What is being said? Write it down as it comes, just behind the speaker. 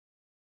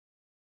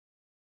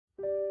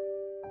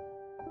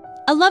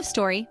A love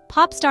story,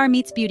 pop star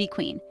meets beauty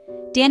queen.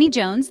 Danny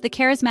Jones, the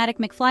charismatic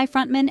McFly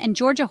frontman, and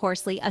Georgia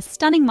Horsley, a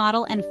stunning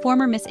model and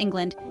former Miss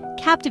England,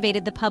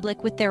 captivated the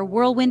public with their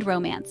whirlwind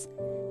romance.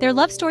 Their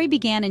love story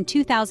began in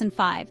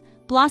 2005,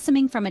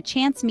 blossoming from a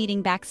chance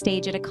meeting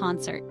backstage at a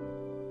concert.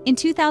 In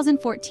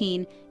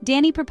 2014,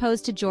 Danny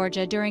proposed to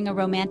Georgia during a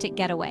romantic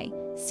getaway,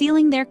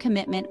 sealing their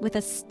commitment with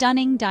a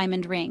stunning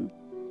diamond ring.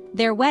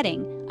 Their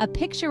wedding, a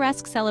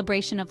picturesque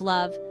celebration of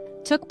love,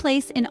 took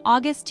place in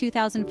August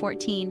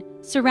 2014,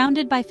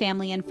 surrounded by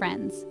family and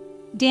friends.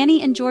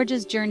 Danny and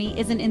Georgia's journey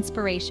is an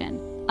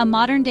inspiration, a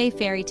modern-day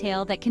fairy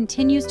tale that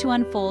continues to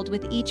unfold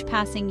with each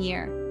passing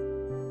year.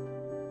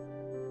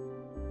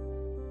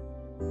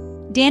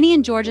 Danny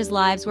and Georgia's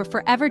lives were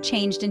forever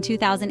changed in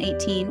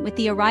 2018 with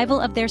the arrival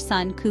of their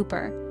son,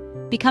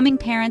 Cooper. Becoming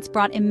parents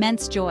brought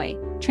immense joy,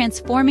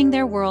 transforming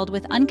their world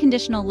with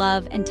unconditional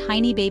love and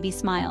tiny baby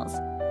smiles.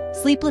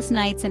 Sleepless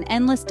nights and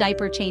endless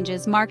diaper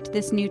changes marked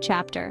this new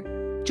chapter.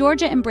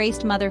 Georgia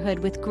embraced motherhood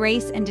with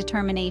grace and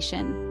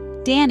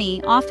determination.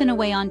 Danny, often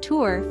away on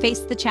tour,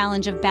 faced the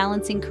challenge of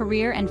balancing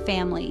career and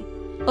family.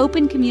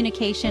 Open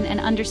communication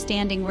and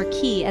understanding were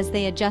key as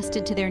they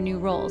adjusted to their new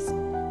roles.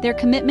 Their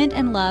commitment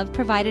and love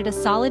provided a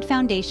solid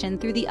foundation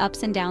through the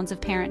ups and downs of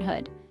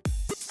parenthood.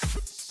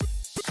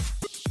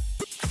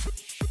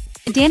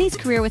 Danny's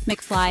career with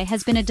McFly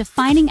has been a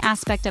defining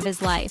aspect of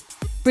his life,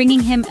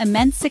 bringing him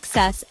immense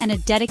success and a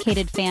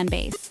dedicated fan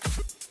base.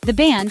 The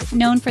band,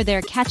 known for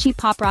their catchy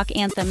pop rock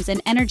anthems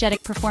and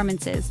energetic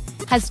performances,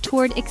 has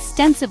toured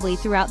extensively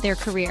throughout their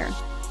career,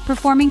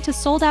 performing to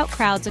sold-out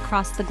crowds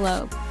across the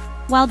globe.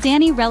 While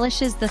Danny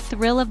relishes the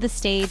thrill of the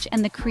stage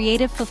and the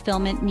creative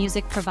fulfillment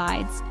music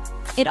provides,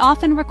 it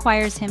often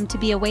requires him to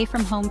be away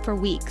from home for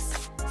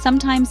weeks,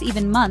 sometimes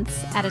even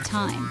months at a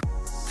time.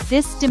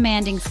 This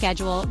demanding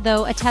schedule,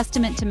 though a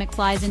testament to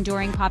McFly's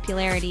enduring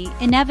popularity,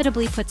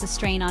 inevitably puts a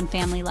strain on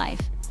family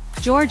life.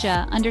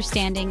 Georgia,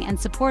 understanding and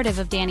supportive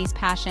of Danny's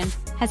passion,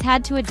 has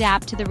had to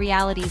adapt to the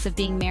realities of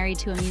being married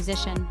to a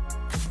musician.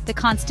 The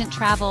constant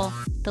travel,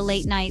 the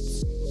late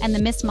nights, and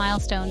the missed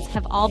milestones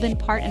have all been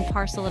part and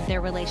parcel of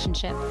their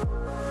relationship.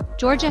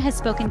 Georgia has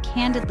spoken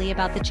candidly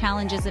about the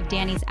challenges of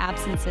Danny's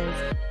absences,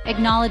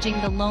 acknowledging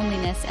the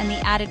loneliness and the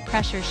added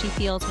pressure she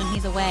feels when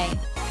he's away.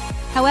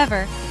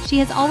 However, she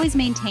has always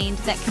maintained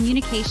that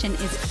communication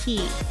is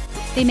key.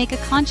 They make a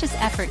conscious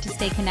effort to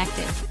stay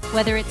connected,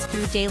 whether it's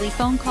through daily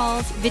phone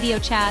calls, video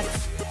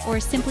chats, or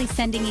simply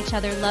sending each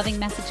other loving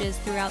messages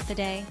throughout the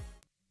day.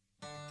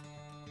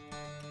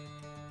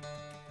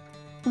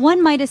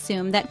 One might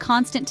assume that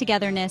constant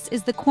togetherness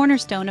is the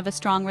cornerstone of a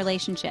strong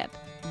relationship.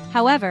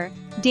 However,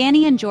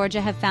 Danny and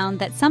Georgia have found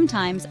that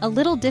sometimes a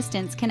little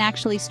distance can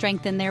actually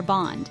strengthen their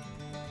bond.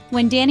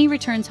 When Danny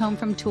returns home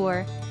from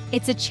tour,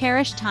 it's a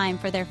cherished time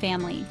for their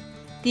family.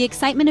 The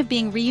excitement of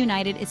being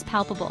reunited is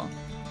palpable,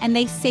 and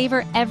they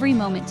savor every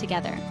moment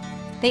together.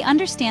 They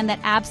understand that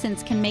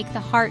absence can make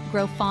the heart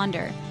grow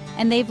fonder,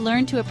 and they've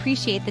learned to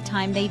appreciate the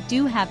time they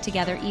do have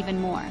together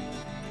even more.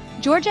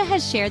 Georgia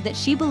has shared that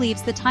she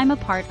believes the time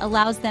apart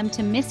allows them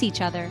to miss each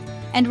other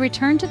and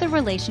return to the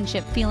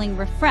relationship feeling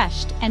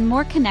refreshed and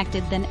more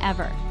connected than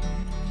ever.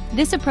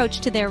 This approach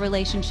to their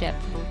relationship,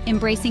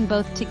 embracing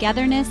both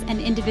togetherness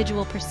and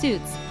individual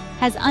pursuits,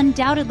 has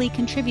undoubtedly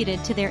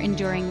contributed to their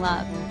enduring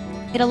love.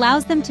 It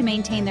allows them to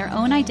maintain their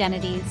own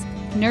identities,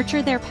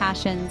 nurture their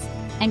passions,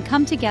 and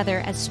come together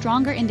as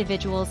stronger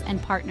individuals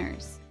and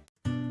partners.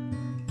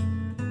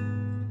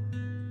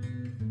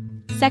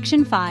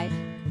 Section 5.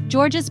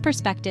 Georgia's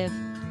perspective.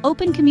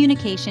 Open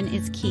communication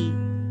is key.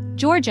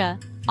 Georgia,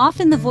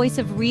 often the voice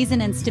of reason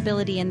and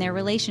stability in their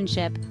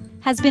relationship,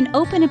 has been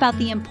open about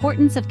the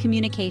importance of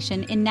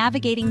communication in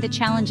navigating the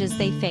challenges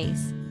they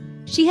face.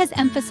 She has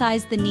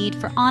emphasized the need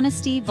for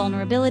honesty,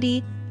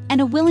 vulnerability, and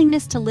a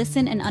willingness to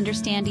listen and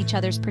understand each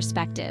other's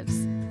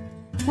perspectives.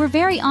 "We're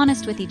very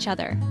honest with each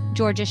other,"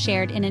 Georgia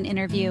shared in an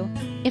interview.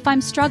 "If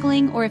I'm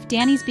struggling or if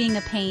Danny's being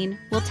a pain,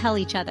 we'll tell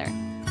each other.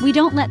 We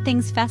don't let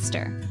things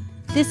fester."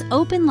 This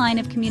open line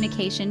of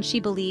communication,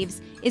 she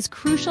believes, is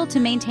crucial to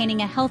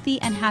maintaining a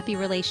healthy and happy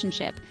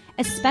relationship,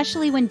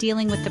 especially when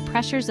dealing with the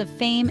pressures of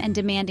fame and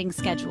demanding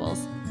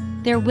schedules.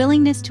 Their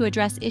willingness to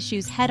address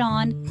issues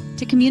head-on,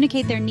 to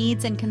communicate their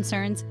needs and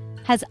concerns,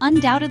 has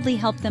undoubtedly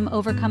helped them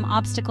overcome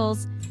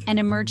obstacles and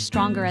emerge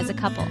stronger as a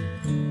couple.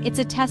 It's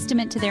a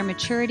testament to their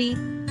maturity,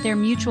 their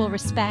mutual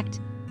respect,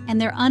 and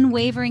their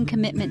unwavering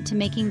commitment to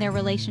making their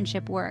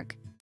relationship work.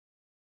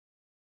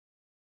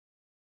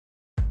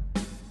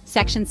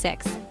 Section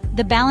 6.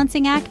 The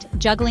balancing act,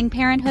 juggling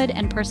parenthood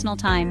and personal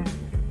time.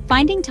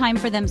 Finding time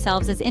for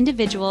themselves as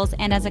individuals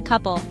and as a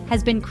couple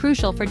has been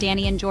crucial for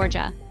Danny and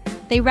Georgia.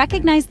 They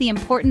recognize the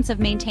importance of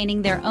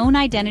maintaining their own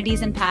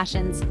identities and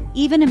passions,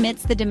 even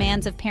amidst the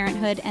demands of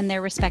parenthood and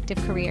their respective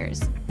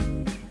careers.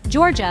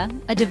 Georgia,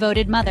 a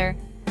devoted mother,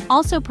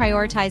 also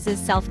prioritizes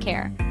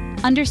self-care,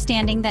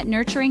 understanding that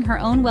nurturing her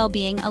own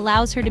well-being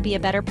allows her to be a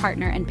better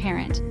partner and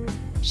parent.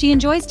 She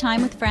enjoys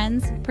time with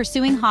friends,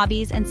 pursuing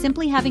hobbies, and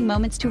simply having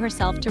moments to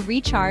herself to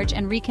recharge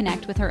and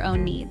reconnect with her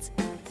own needs.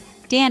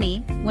 Danny,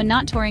 when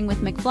not touring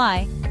with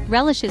McFly,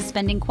 relishes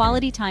spending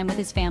quality time with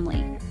his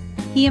family.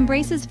 He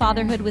embraces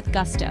fatherhood with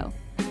gusto,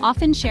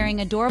 often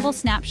sharing adorable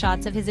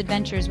snapshots of his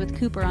adventures with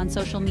Cooper on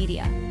social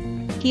media.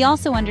 He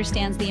also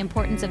understands the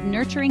importance of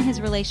nurturing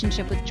his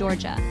relationship with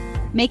Georgia,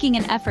 making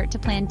an effort to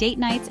plan date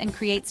nights and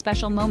create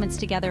special moments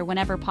together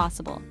whenever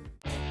possible.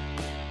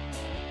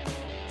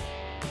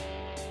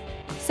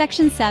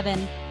 Section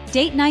 7.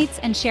 Date nights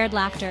and shared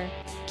laughter,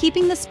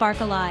 keeping the spark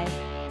alive.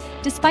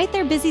 Despite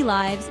their busy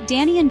lives,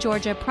 Danny and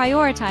Georgia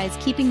prioritize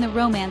keeping the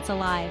romance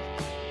alive.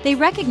 They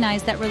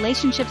recognize that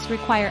relationships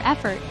require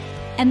effort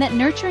and that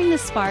nurturing the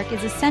spark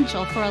is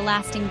essential for a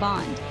lasting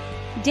bond.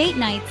 Date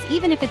nights,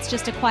 even if it's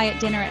just a quiet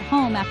dinner at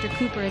home after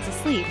Cooper is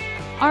asleep,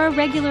 are a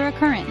regular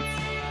occurrence.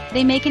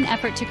 They make an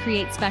effort to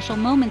create special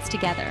moments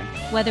together,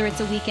 whether it's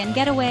a weekend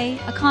getaway,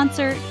 a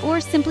concert,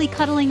 or simply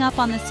cuddling up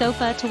on the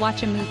sofa to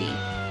watch a movie.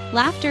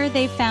 Laughter,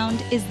 they've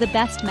found, is the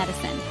best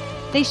medicine.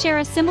 They share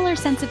a similar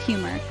sense of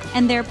humor,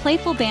 and their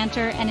playful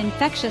banter and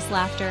infectious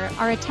laughter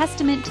are a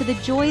testament to the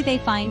joy they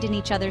find in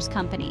each other's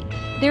company.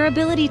 Their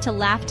ability to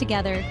laugh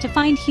together, to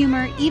find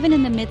humor even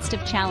in the midst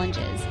of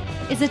challenges,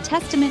 is a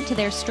testament to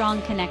their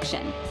strong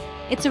connection.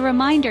 It's a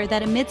reminder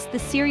that amidst the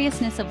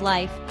seriousness of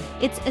life,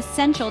 it's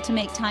essential to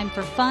make time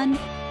for fun,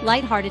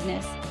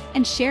 lightheartedness,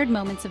 and shared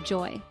moments of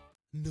joy.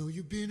 Know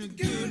you've been a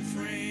good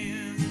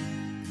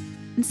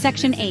friend.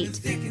 Section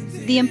 8.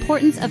 The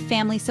importance of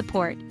family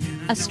support,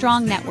 a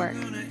strong network.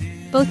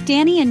 Both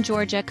Danny and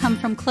Georgia come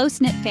from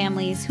close-knit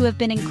families who have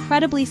been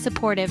incredibly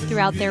supportive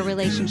throughout their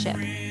relationship.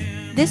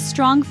 This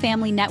strong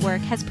family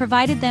network has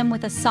provided them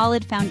with a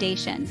solid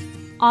foundation,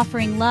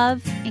 offering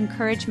love,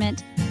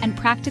 encouragement, and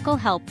practical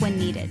help when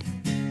needed.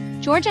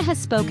 Georgia has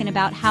spoken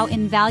about how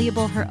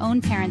invaluable her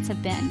own parents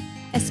have been,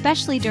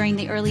 especially during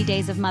the early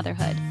days of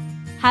motherhood.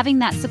 Having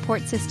that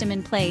support system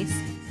in place,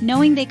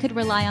 knowing they could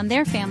rely on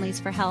their families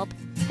for help,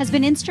 has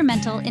been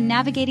instrumental in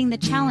navigating the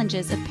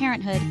challenges of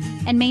parenthood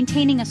and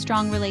maintaining a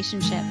strong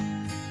relationship.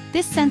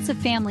 This sense of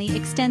family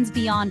extends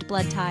beyond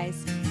blood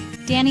ties.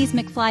 Danny's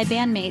McFly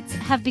bandmates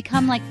have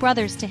become like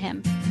brothers to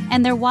him,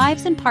 and their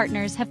wives and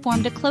partners have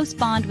formed a close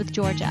bond with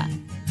Georgia.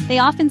 They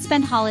often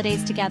spend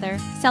holidays together,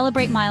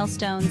 celebrate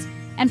milestones,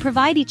 and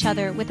provide each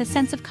other with a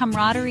sense of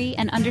camaraderie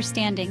and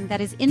understanding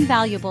that is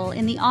invaluable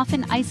in the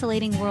often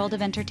isolating world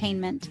of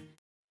entertainment.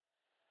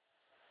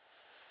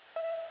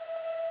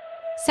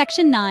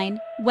 Section 9.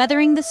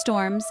 Weathering the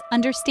storms,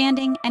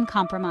 understanding, and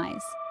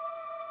compromise.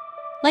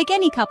 Like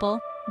any couple,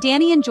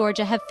 Danny and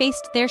Georgia have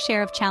faced their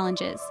share of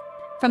challenges.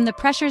 From the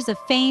pressures of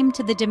fame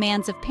to the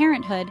demands of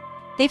parenthood,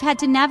 they've had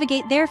to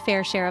navigate their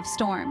fair share of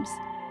storms.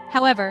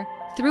 However,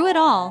 through it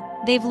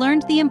all, they've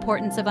learned the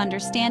importance of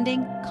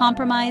understanding,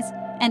 compromise,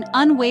 and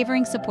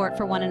unwavering support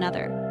for one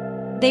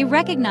another. They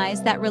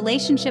recognize that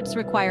relationships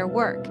require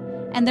work,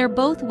 and they're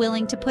both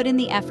willing to put in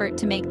the effort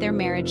to make their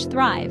marriage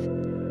thrive.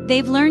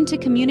 They've learned to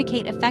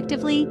communicate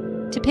effectively,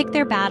 to pick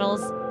their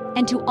battles,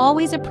 and to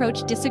always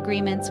approach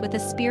disagreements with a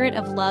spirit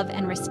of love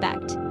and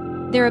respect.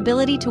 Their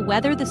ability to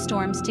weather the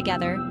storms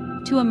together,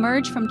 to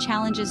emerge from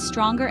challenges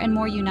stronger and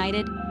more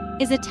united,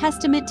 is a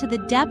testament to the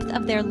depth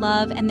of their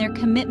love and their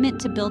commitment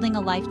to building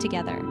a life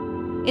together.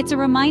 It's a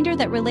reminder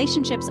that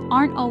relationships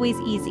aren't always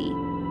easy,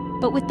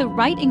 but with the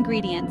right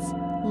ingredients,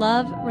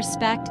 love,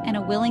 respect, and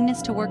a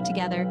willingness to work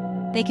together,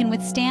 they can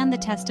withstand the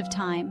test of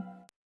time.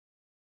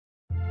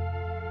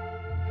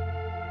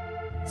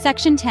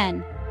 Section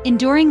 10.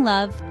 Enduring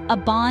love, a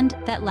bond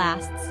that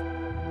lasts.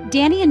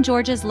 Danny and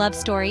Georgia's love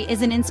story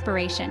is an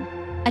inspiration,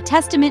 a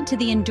testament to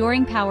the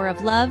enduring power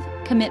of love,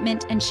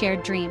 commitment, and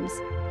shared dreams.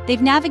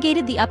 They've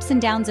navigated the ups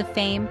and downs of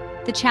fame,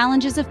 the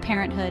challenges of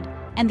parenthood,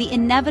 and the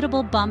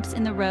inevitable bumps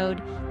in the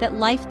road that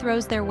life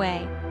throws their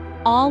way,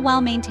 all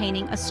while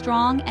maintaining a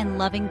strong and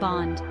loving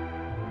bond.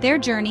 Their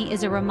journey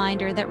is a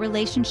reminder that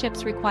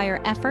relationships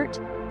require effort,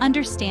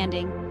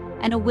 understanding,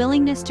 and a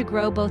willingness to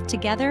grow both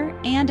together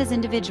and as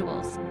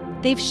individuals.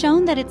 They've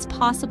shown that it's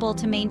possible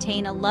to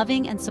maintain a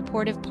loving and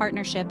supportive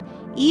partnership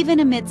even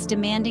amidst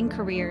demanding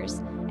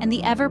careers and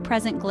the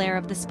ever-present glare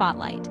of the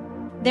spotlight.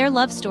 Their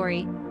love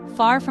story,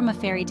 far from a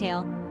fairy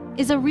tale,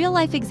 is a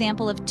real-life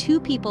example of two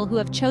people who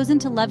have chosen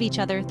to love each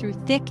other through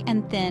thick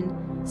and thin,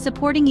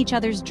 supporting each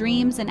other's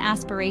dreams and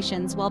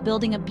aspirations while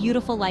building a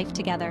beautiful life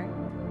together.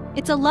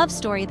 It's a love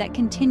story that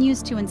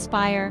continues to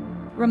inspire,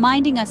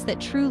 reminding us that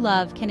true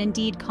love can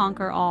indeed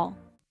conquer all.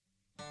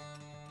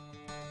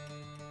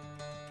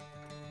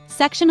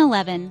 Section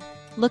 11.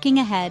 Looking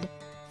ahead,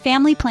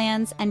 family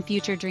plans and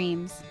future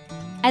dreams.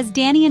 As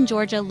Danny and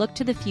Georgia look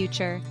to the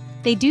future,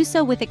 they do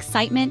so with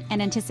excitement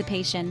and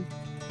anticipation.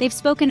 They've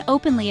spoken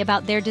openly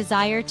about their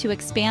desire to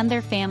expand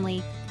their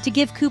family, to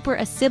give Cooper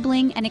a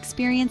sibling and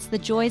experience the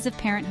joys of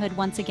parenthood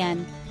once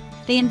again.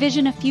 They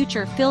envision a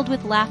future filled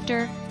with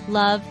laughter,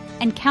 love,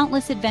 and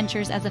countless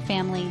adventures as a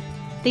family.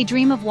 They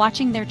dream of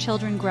watching their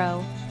children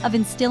grow, of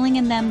instilling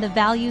in them the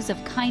values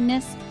of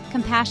kindness,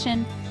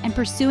 compassion, and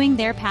pursuing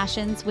their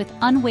passions with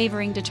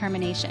unwavering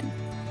determination.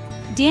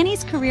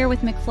 Danny's career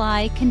with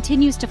McFly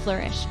continues to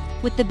flourish,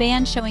 with the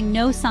band showing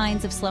no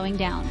signs of slowing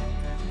down.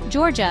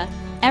 Georgia,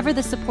 ever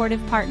the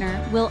supportive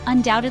partner, will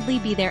undoubtedly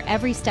be there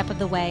every step of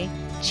the way,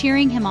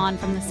 cheering him on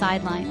from the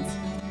sidelines.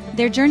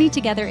 Their journey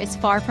together is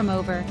far from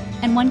over,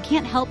 and one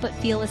can't help but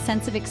feel a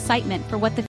sense of excitement for what the